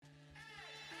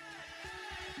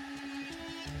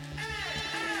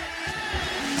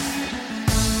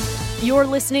You're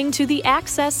listening to the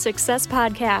Access Success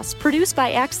Podcast, produced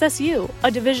by Access U,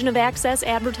 a division of Access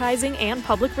Advertising and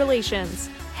Public Relations.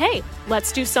 Hey,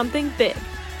 let's do something big.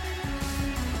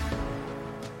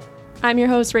 I'm your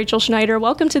host, Rachel Schneider.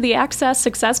 Welcome to the Access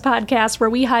Success Podcast, where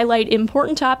we highlight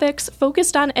important topics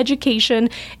focused on education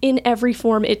in every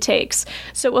form it takes.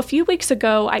 So a few weeks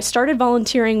ago, I started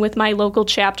volunteering with my local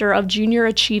chapter of Junior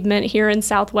Achievement here in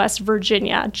Southwest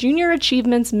Virginia. Junior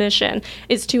Achievement's mission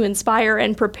is to inspire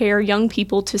and prepare young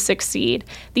people to succeed.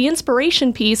 The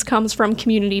inspiration piece comes from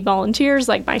community volunteers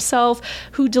like myself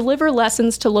who deliver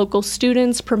lessons to local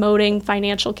students promoting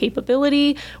financial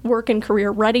capability, work and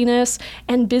career readiness,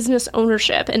 and business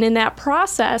ownership. And in that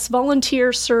process,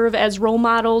 volunteers serve as role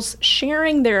models,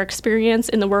 sharing their experience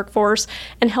in the workforce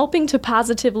and helping to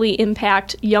positively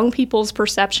impact young people's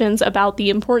perceptions about the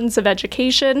importance of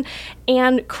education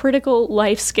and critical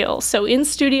life skills. So in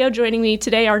studio joining me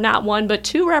today are not one, but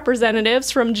two representatives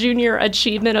from Junior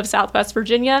Achievement of Southwest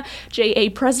Virginia, JA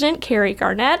President Carrie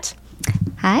Garnett.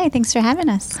 Hi, thanks for having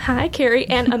us. Hi, Carrie.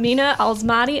 And Amina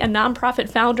Alzmati, a nonprofit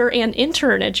founder and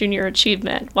intern at Junior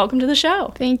Achievement. Welcome to the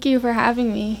show. Thank you for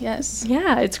having me. Yes.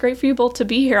 Yeah, it's great for you both to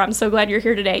be here. I'm so glad you're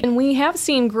here today. And we have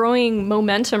seen growing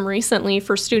momentum recently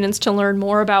for students to learn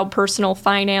more about personal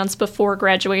finance before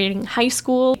graduating high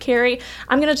school. Carrie,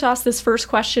 I'm going to toss this first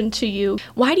question to you.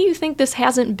 Why do you think this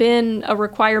hasn't been a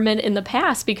requirement in the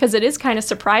past? Because it is kind of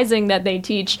surprising that they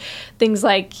teach things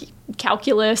like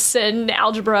calculus and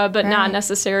algebra, but not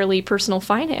necessarily personal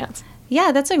finance.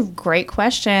 Yeah, that's a great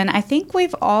question. I think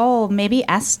we've all maybe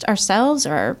asked ourselves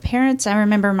or our parents. I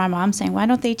remember my mom saying, why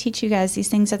don't they teach you guys these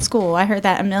things at school? I heard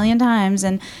that a million times.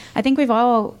 And I think we've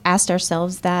all asked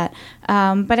ourselves that.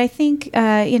 But I think,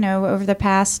 over the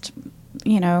past,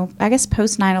 I guess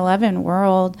post 9/11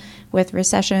 world with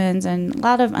recessions and a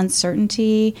lot of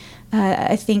uncertainty,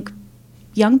 I think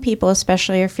young people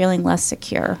especially are feeling less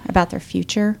secure about their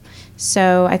future.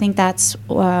 So I think that's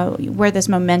where this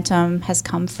momentum has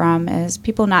come from, is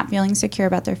people not feeling secure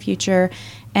about their future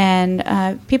and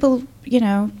people,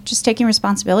 just taking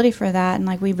responsibility for that.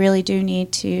 And we really do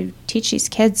need to teach these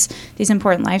kids these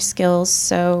important life skills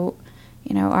so,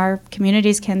 our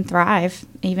communities can thrive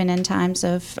even in times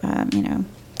of,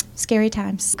 scary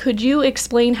times. Could you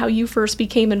explain how you first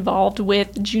became involved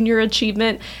with Junior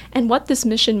Achievement and what this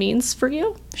mission means for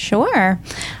you? Sure.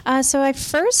 So I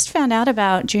first found out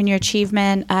about Junior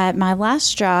Achievement at my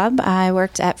last job. I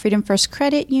worked at Freedom First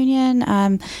Credit Union,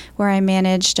 where I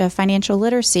managed a financial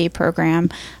literacy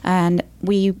program. And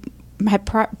we had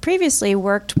previously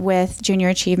worked with Junior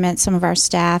Achievement, some of our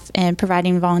staff, in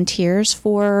providing volunteers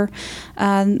for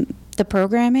the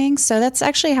programming. So that's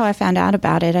actually how I found out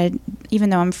about it. Even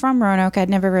though I'm from Roanoke, I'd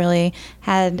never really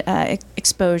had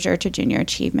exposure to Junior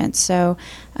Achievement. So,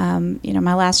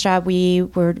 my last job, we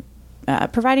were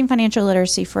providing financial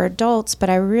literacy for adults, but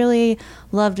I really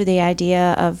loved the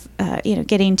idea of,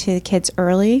 getting to the kids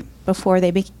early before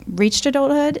they reached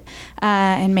adulthood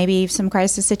and maybe some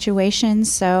crisis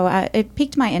situations. So it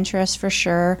piqued my interest for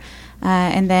sure.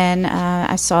 And then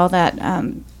I saw that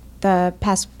the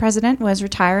past president was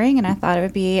retiring, and I thought it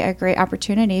would be a great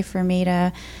opportunity for me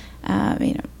to,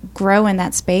 grow in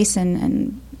that space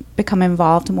and become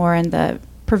involved more in the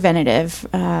preventative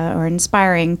or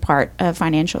inspiring part of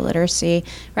financial literacy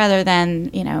rather than,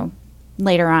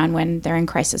 later on when they're in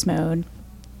crisis mode.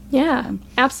 Yeah,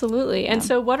 absolutely. And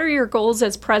so what are your goals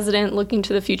as president looking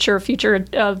to the future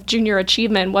of Junior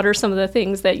Achievement? What are some of the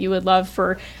things that you would love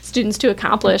for students to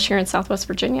accomplish here in Southwest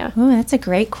Virginia? Oh, that's a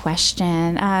great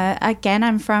question. Again,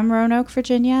 I'm from Roanoke,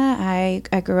 Virginia.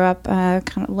 I grew up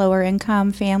kind of lower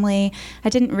income family. I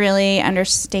didn't really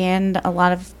understand a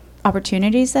lot of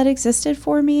opportunities that existed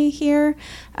for me here.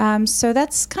 So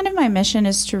that's kind of my mission,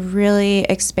 is to really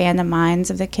expand the minds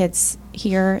of the kids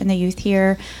here and the youth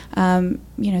here.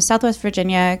 Southwest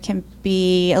Virginia can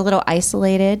be a little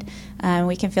isolated.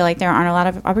 We can feel like there aren't a lot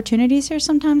of opportunities here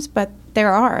sometimes, but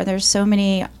there are. There's so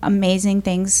many amazing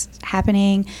things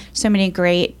happening, so many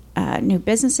great new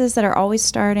businesses that are always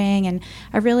starting, and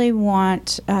I really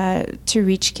want to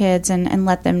reach kids and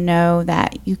let them know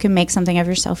that you can make something of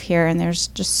yourself here, and there's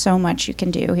just so much you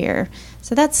can do here.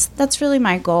 So that's really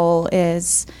my goal,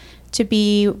 is to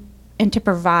be and to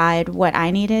provide what I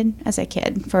needed as a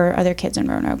kid for other kids in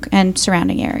Roanoke and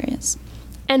surrounding areas.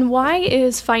 And why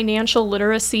is financial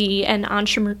literacy and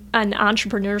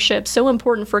entrepreneurship so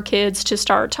important for kids to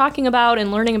start talking about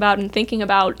and learning about and thinking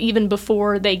about even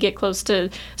before they get close to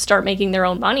start making their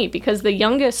own money? Because the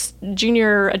youngest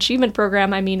Junior Achievement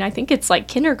program, I think it's like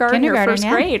kindergarten or first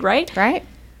grade, right? Right.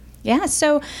 Yeah.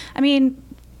 So,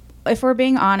 if we're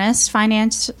being honest,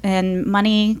 finance and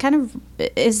money kind of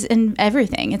is in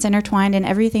everything. It's intertwined in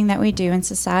everything that we do in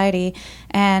society.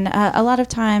 And a lot of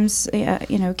times,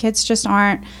 kids just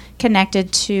aren't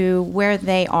connected to where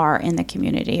they are in the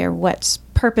community or what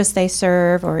purpose they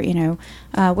serve, or,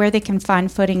 where they can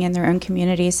find footing in their own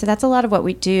community. So that's a lot of what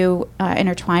we do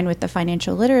intertwined with the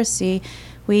financial literacy.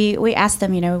 We ask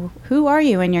them, who are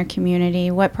you in your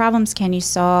community? What problems can you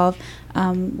solve?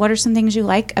 What are some things you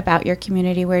like about your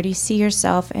community? Where do you see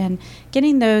yourself? And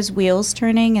getting those wheels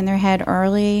turning in their head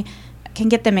early can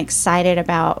get them excited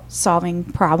about solving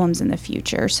problems in the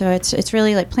future. So it's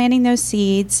really like planting those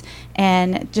seeds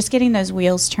and just getting those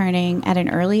wheels turning at an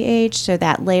early age, so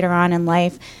that later on in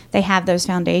life they have those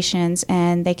foundations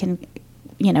and they can,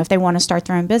 if they want to start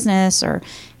their own business or,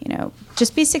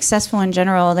 just be successful in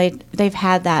general, they've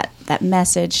had that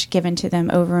message given to them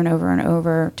over and over and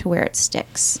over to where it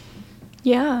sticks.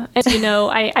 Yeah. And,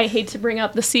 I hate to bring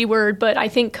up the C word, but I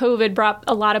think COVID brought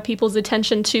a lot of people's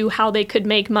attention to how they could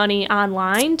make money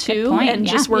online, too, and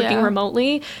just working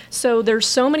remotely. So there's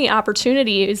so many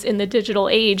opportunities in the digital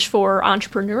age for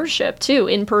entrepreneurship, too,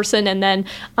 in person and then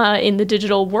in the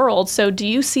digital world. So do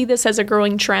you see this as a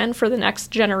growing trend for the next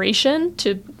generation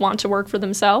to want to work for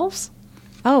themselves?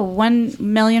 Oh,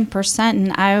 1,000,000%.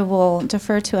 And I will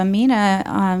defer to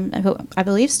Amina, who I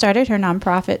believe started her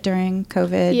nonprofit during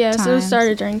COVID. Yeah, so it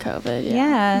started during COVID.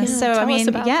 Yeah. So,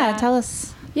 tell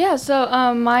us. Yeah, so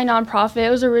my nonprofit, it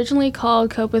was originally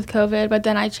called Cope with COVID, but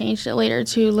then I changed it later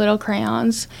to Little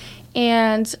Crayons.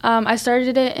 And I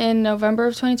started it in November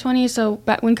of 2020, so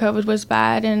back when COVID was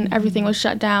bad and everything was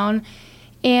shut down.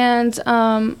 And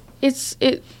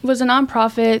it was a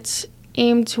nonprofit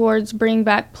aimed towards bringing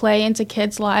back play into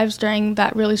kids' lives during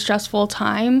that really stressful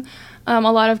time. A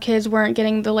lot of kids weren't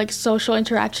getting the social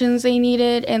interactions they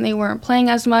needed, and they weren't playing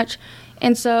as much.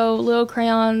 And so Little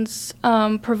Crayons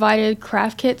provided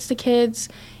craft kits to kids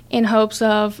in hopes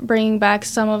of bringing back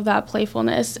some of that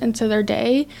playfulness into their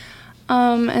day.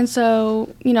 And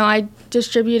so, I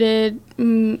distributed,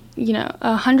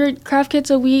 100 craft kits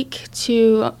a week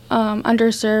to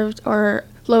underserved or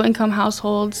low-income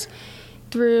households.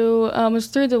 Through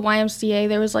the YMCA.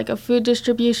 There was a food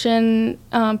distribution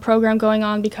program going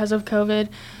on because of COVID,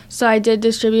 so I did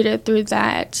distribute it through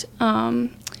that.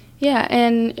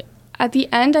 And at the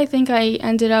end, I think I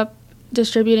ended up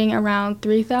distributing around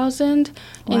 3,000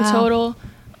 in total.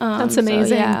 That's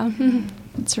amazing. So, yeah,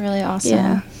 it's really awesome.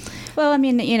 Yeah. Well, I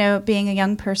mean, being a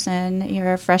young person,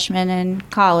 you're a freshman in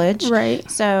college,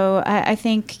 right? So I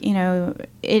think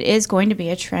it is going to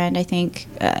be a trend. I think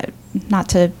not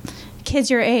to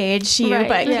kids your age,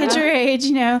 kids your age,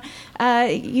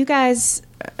 you guys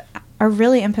are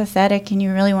really empathetic and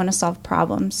you really want to solve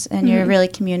problems and you're really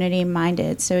community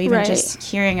minded. So even just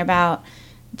hearing about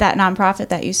that nonprofit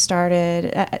that you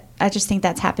started, I just think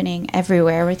that's happening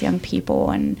everywhere with young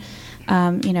people. And,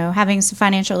 having some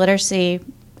financial literacy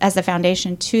as the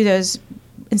foundation to those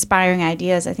inspiring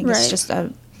ideas, I think it's just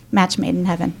a match made in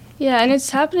heaven. Yeah, and it's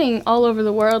happening all over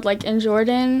the world, like in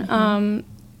Jordan.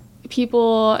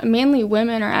 People, mainly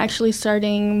women, are actually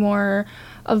starting more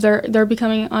of they're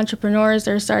becoming entrepreneurs.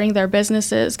 They're starting their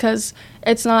businesses because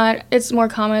it's more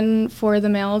common for the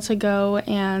male to go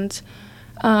and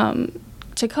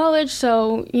to college.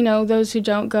 So those who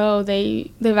don't go,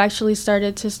 they've actually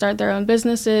started to start their own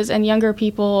businesses, and younger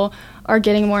people are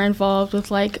getting more involved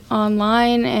with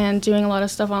online and doing a lot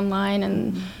of stuff online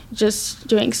and just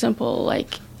doing simple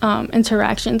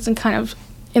interactions and kind of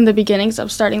in the beginnings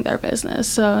of starting their business.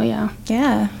 So, yeah.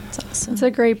 Yeah, that's awesome. That's a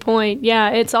great point. Yeah,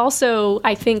 it's also,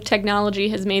 I think technology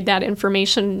has made that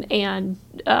information and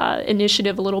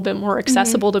initiative a little bit more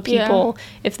accessible to people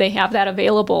if they have that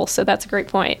available. So that's a great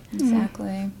point.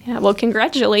 Exactly. Yeah, well,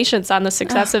 congratulations on the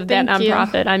success of that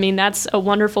nonprofit. I mean, that's a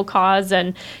wonderful cause,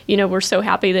 and, we're so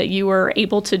happy that you were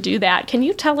able to do that. Can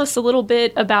you tell us a little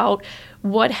bit about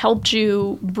what helped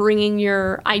you bringing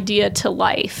your idea to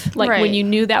life? When you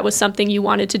knew that was something you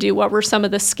wanted to do, what were some of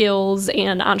the skills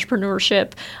and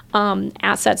entrepreneurship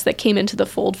assets that came into the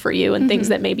fold for you and things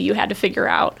that maybe you had to figure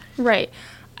out? Right.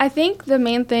 I think the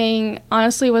main thing,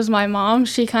 honestly, was my mom.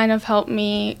 She kind of helped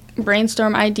me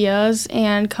brainstorm ideas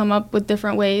and come up with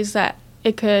different ways that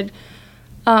it could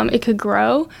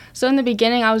grow. So in the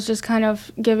beginning, I was just kind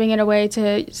of giving it away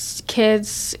to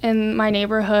kids in my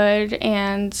neighborhood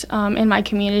and in my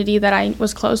community that I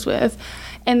was close with.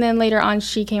 And then later on,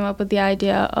 she came up with the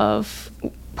idea of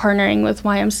partnering with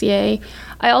YMCA.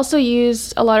 I also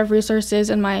used a lot of resources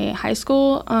in my high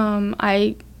school.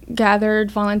 I gathered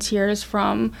volunteers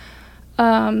from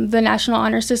the National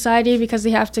Honor Society because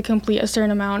they have to complete a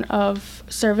certain amount of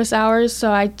service hours.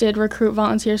 So I did recruit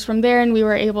volunteers from there, and we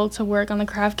were able to work on the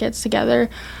craft kits together.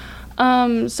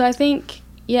 So I think,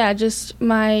 just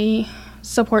my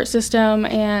support system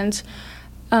and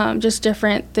just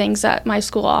different things that my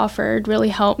school offered really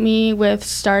helped me with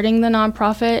starting the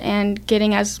nonprofit and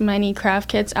getting as many craft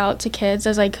kits out to kids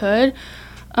as I could.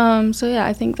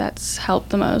 I think that's helped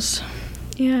the most.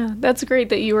 Yeah, that's great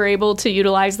that you were able to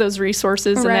utilize those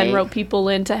resources and then rope people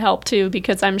in to help too,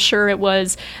 because I'm sure it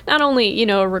was not only,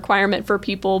 a requirement for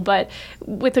people, but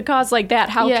with a cause like that,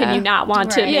 how can you not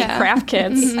want to make craft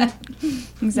kits?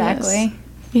 Exactly. Yes.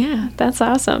 Yeah, that's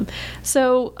awesome.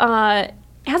 So,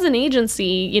 as an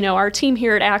agency, our team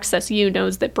here at Access U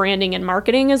knows that branding and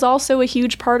marketing is also a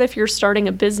huge part if you're starting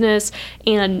a business,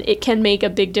 and it can make a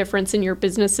big difference in your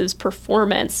business's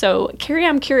performance. So, Carrie,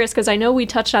 I'm curious, because I know we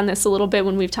touched on this a little bit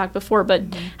when we've talked before, but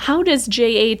how does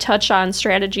JA touch on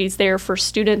strategies there for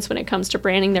students when it comes to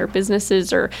branding their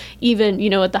businesses, or even,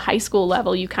 at the high school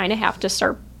level, you kind of have to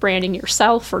start branding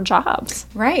yourself for jobs?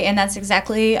 Right, and that's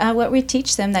exactly what we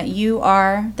teach them, that you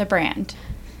are the brand.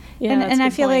 Yeah, and I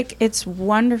feel like it's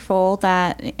wonderful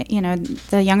that,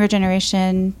 the younger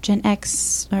generation, Gen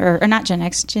X, or not Gen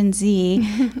X, Gen Z,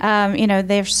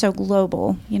 they're so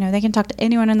global. They can talk to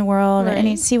anyone in the world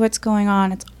and see what's going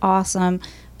on. It's awesome.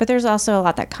 But there's also a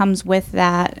lot that comes with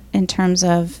that in terms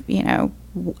of,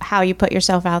 how you put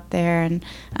yourself out there. And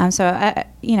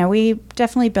we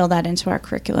definitely build that into our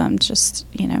curriculum. Just,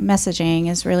 messaging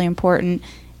is really important.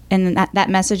 And that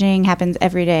messaging happens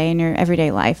every day in your everyday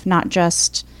life, not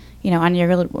just on your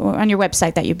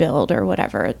website that you build or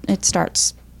whatever. It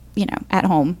starts, at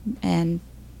home and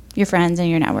your friends and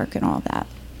your network and all of that.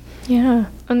 Yeah.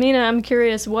 Amina, I'm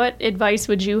curious, what advice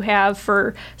would you have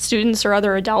for students or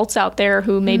other adults out there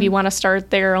who maybe want to start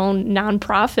their own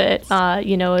nonprofit,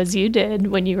 as you did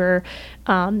when you were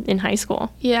in high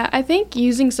school? Yeah, I think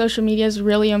using social media is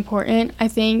really important. I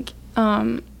think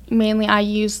mainly I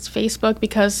used Facebook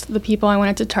because the people I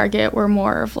wanted to target were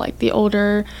more of like the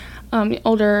older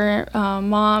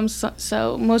moms,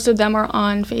 so most of them are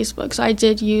on Facebook. So I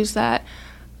did use that.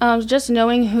 Just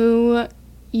knowing who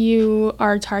you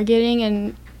are targeting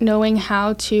and knowing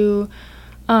how to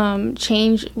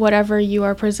change whatever you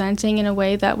are presenting in a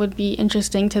way that would be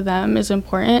interesting to them is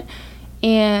important.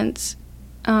 And so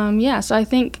I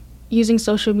think using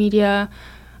social media,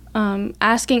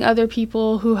 asking other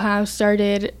people who have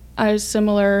started a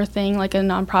similar thing like a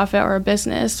nonprofit or a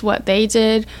business what they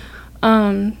did,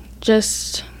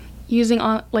 just using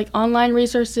online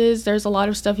resources. There's a lot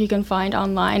of stuff you can find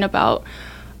online about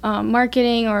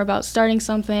marketing or about starting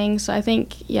something. So I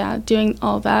think, doing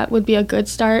all that would be a good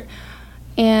start.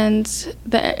 And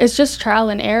it's just trial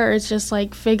and error. It's just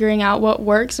like figuring out what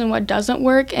works and what doesn't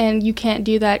work. And you can't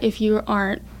do that if you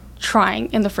aren't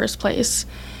trying in the first place.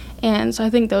 And so I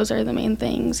think those are the main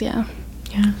things, Yeah.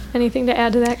 Anything to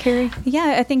add to that, Carrie?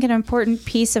 Yeah, I think an important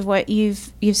piece of what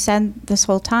you've said this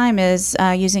whole time is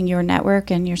using your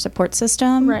network and your support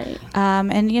system. Right.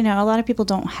 And, a lot of people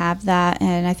don't have that.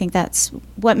 And I think that's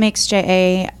what makes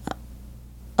JA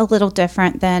a little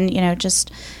different than,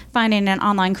 just finding an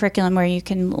online curriculum where you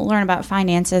can learn about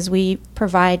finances. We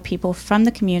provide people from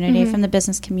the community, from the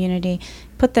business community,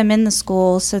 put them in the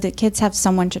school so that kids have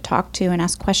someone to talk to and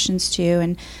ask questions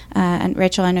to. And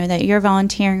Rachel, I know that you're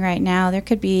volunteering right now. There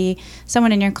could be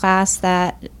someone in your class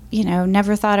that,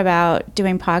 never thought about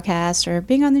doing podcasts or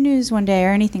being on the news one day or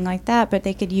anything like that, but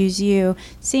they could use you,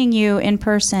 seeing you in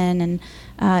person,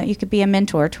 and you could be a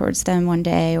mentor towards them one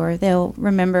day, or they'll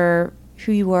remember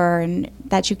who you were and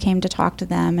that you came to talk to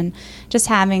them, and just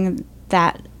having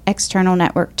that external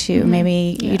network too.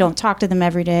 Maybe you don't talk to them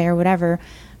every day or whatever,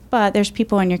 but there's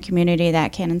people in your community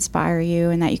that can inspire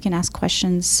you and that you can ask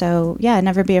questions. So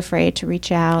never be afraid to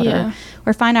reach out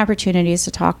or find opportunities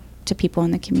to talk to people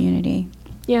in the community.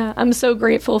 Yeah, I'm so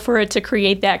grateful for it to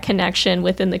create that connection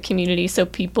within the community so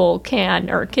people can,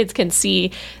 or kids can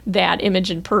see that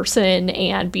image in person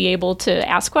and be able to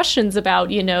ask questions about,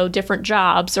 different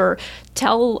jobs or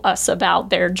tell us about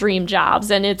their dream jobs.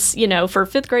 And it's, for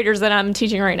fifth graders that I'm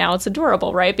teaching right now, it's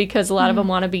adorable, right? Because a lot of them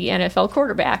want to be NFL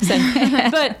quarterbacks.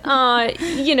 And,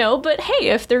 but hey,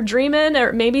 if they're dreaming,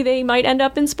 or maybe they might end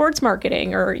up in sports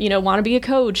marketing or, want to be a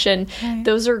coach. And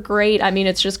those are great. I mean,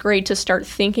 it's just great to start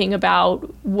thinking about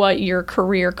what your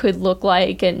career could look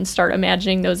like and start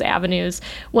imagining those avenues.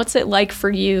 What's it like for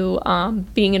you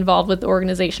being involved with the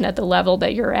organization at the level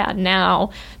that you're at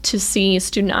now to see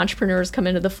student entrepreneurs come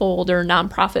into the fold, or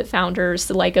nonprofit founders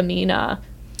like Amina?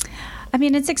 I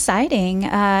mean, it's exciting.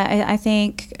 I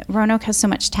think Roanoke has so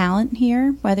much talent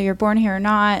here, whether you're born here or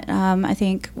not. I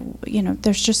think,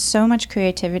 there's just so much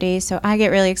creativity. So I get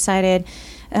really excited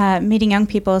meeting young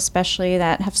people, especially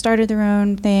that have started their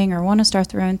own thing or want to start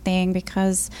their own thing,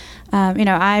 because,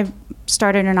 I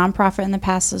started a nonprofit in the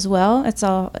past as well.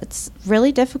 It's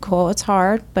really difficult. It's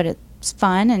hard, but it's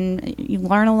fun, and you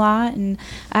learn a lot. And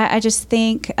I just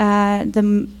think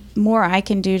the more I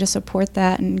can do to support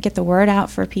that and get the word out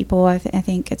for people, I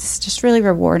think it's just really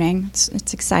rewarding.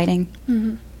 It's exciting.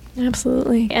 Mm-hmm.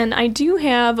 Absolutely. And I do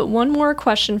have one more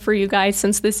question for you guys.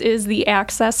 Since this is the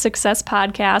Access Success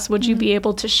Podcast, would you be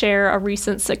able to share a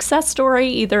recent success story,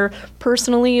 either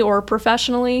personally or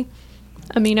professionally?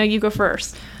 Amina, you go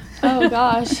first. Oh,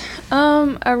 gosh.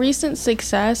 A recent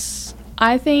success,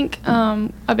 I think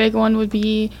a big one would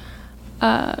be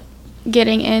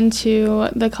getting into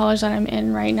the college that I'm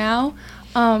in right now.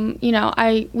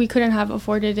 We couldn't have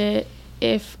afforded it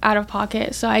if out of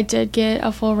pocket, so I did get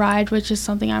a full ride, which is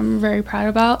something I'm very proud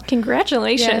about.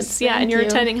 Congratulations. Yes, and you're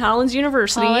attending Hollins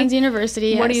University. Hollins University,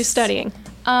 yes. What are you studying?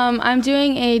 I'm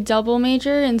doing a double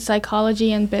major in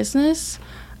psychology and business,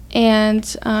 and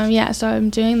so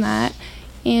I'm doing that,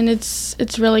 and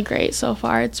it's really great so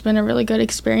far. It's been a really good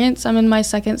experience. I'm in my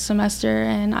second semester,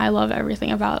 and I love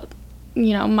everything about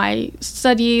my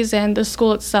studies and the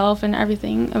school itself and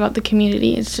everything about the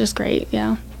community. It's just great.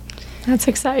 Yeah. That's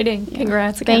exciting. Yeah.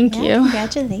 Congrats again. Thank you.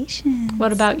 Congratulations.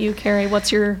 What about you, Carrie?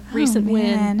 What's your recent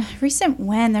win? Recent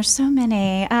win. There's so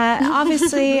many.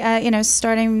 Obviously,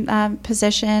 starting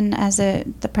position as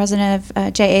the president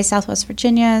of JA Southwest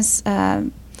Virginia's.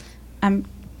 I'm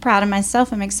proud of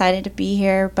myself. I'm excited to be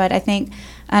here. But I think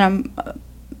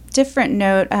different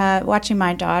note, watching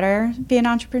my daughter be an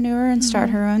entrepreneur and start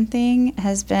her own thing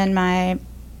has been my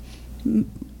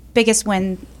biggest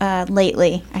win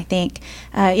lately, I think.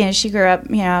 She grew up,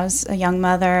 I was a young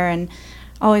mother and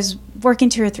always working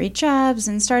 2 or 3 jobs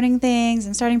and starting things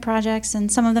and starting projects,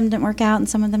 and some of them didn't work out and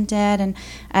some of them did. And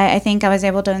I think I was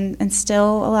able to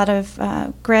instill a lot of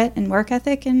grit and work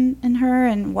ethic in her,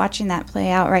 and watching that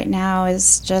play out right now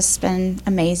has just been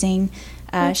amazing.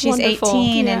 She's wonderful.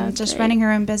 18 and just running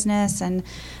her own business, and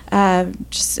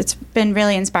it's been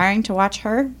really inspiring to watch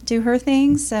her do her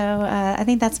thing. So I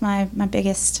think that's my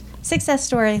biggest success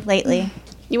story lately.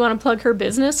 You want to plug her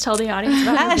business? Tell the audience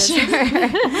about her business.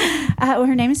 Sure.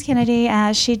 Her name is Kennedy.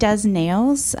 She does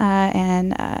nails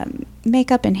and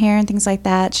makeup and hair and things like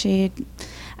that. She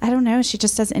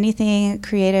just does anything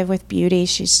creative with beauty.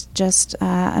 She's just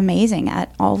amazing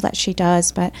at all that she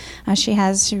does. But she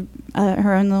has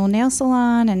her own little nail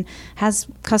salon and has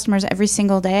customers every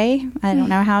single day. I don't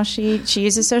know how she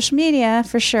uses social media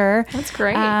for sure. That's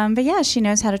great. But yeah, she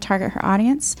knows how to target her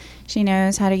audience. She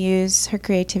knows how to use her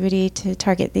creativity to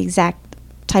target the exact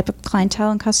type of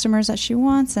clientele and customers that she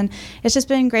wants. And it's just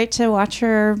been great to watch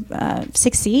her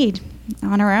succeed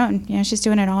on her own. She's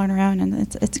doing it all on her own,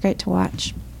 and it's great to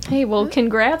watch. Hey, well,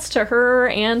 congrats to her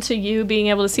and to you being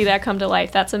able to see that come to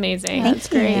life. That's amazing. That's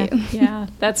great. Yeah,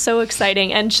 that's so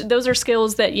exciting. And those are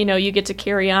skills that, you get to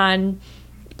carry on,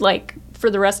 like, for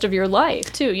the rest of your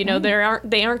life, too.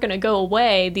 They aren't going to go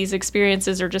away. These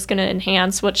experiences are just going to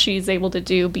enhance what she's able to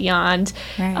do beyond,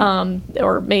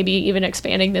 or maybe even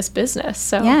expanding this business.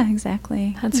 So yeah,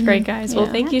 exactly. That's great, guys. Well,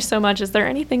 thank you so much. Is there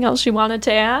anything else you wanted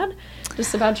to add?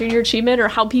 Just about Junior Achievement, or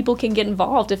how people can get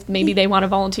involved if maybe they want to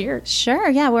volunteer? Sure,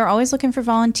 yeah. We're always looking for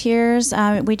volunteers.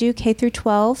 We do K through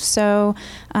 12, so,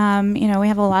 we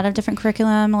have a lot of different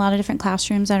curriculum, a lot of different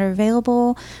classrooms that are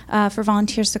available for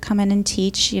volunteers to come in and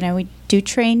teach. We do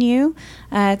train you.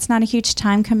 It's not a huge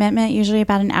time commitment, usually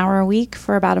about an hour a week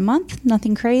for about a month,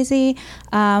 nothing crazy.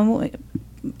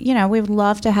 We would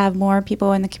love to have more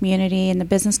people in the community, in the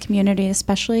business community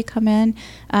especially, come in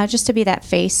just to be that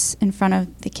face in front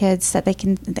of the kids that they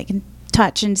can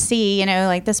touch and see,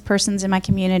 like, this person's in my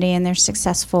community and they're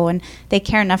successful and they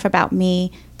care enough about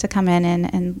me to come in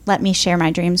and let me share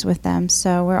my dreams with them.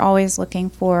 So we're always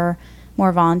looking for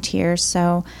more volunteers.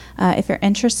 So if you're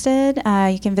interested,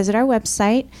 you can visit our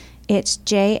website. It's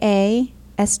JASWVA,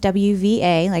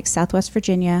 like Southwest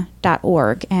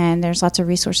Virginia.org, and there's lots of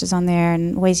resources on there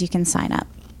and ways you can sign up.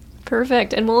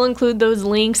 Perfect. And we'll include those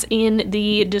links in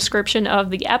the description of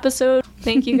the episode.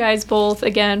 Thank you guys both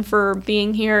again for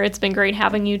being here. It's been great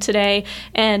having you today.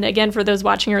 And again, for those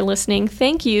watching or listening,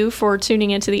 thank you for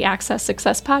tuning into the Access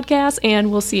Success Podcast,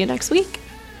 and we'll see you next week.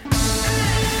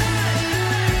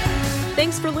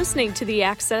 Thanks for listening to the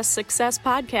Access Success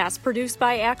Podcast, produced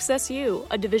by Access U,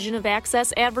 a division of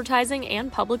Access Advertising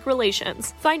and Public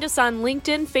Relations. Find us on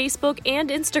LinkedIn, Facebook,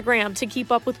 and Instagram to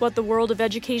keep up with what the world of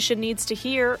education needs to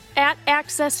hear, at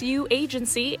Access U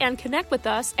Agency, and connect with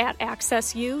us at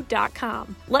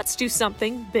accessu.com. Let's do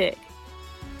something big.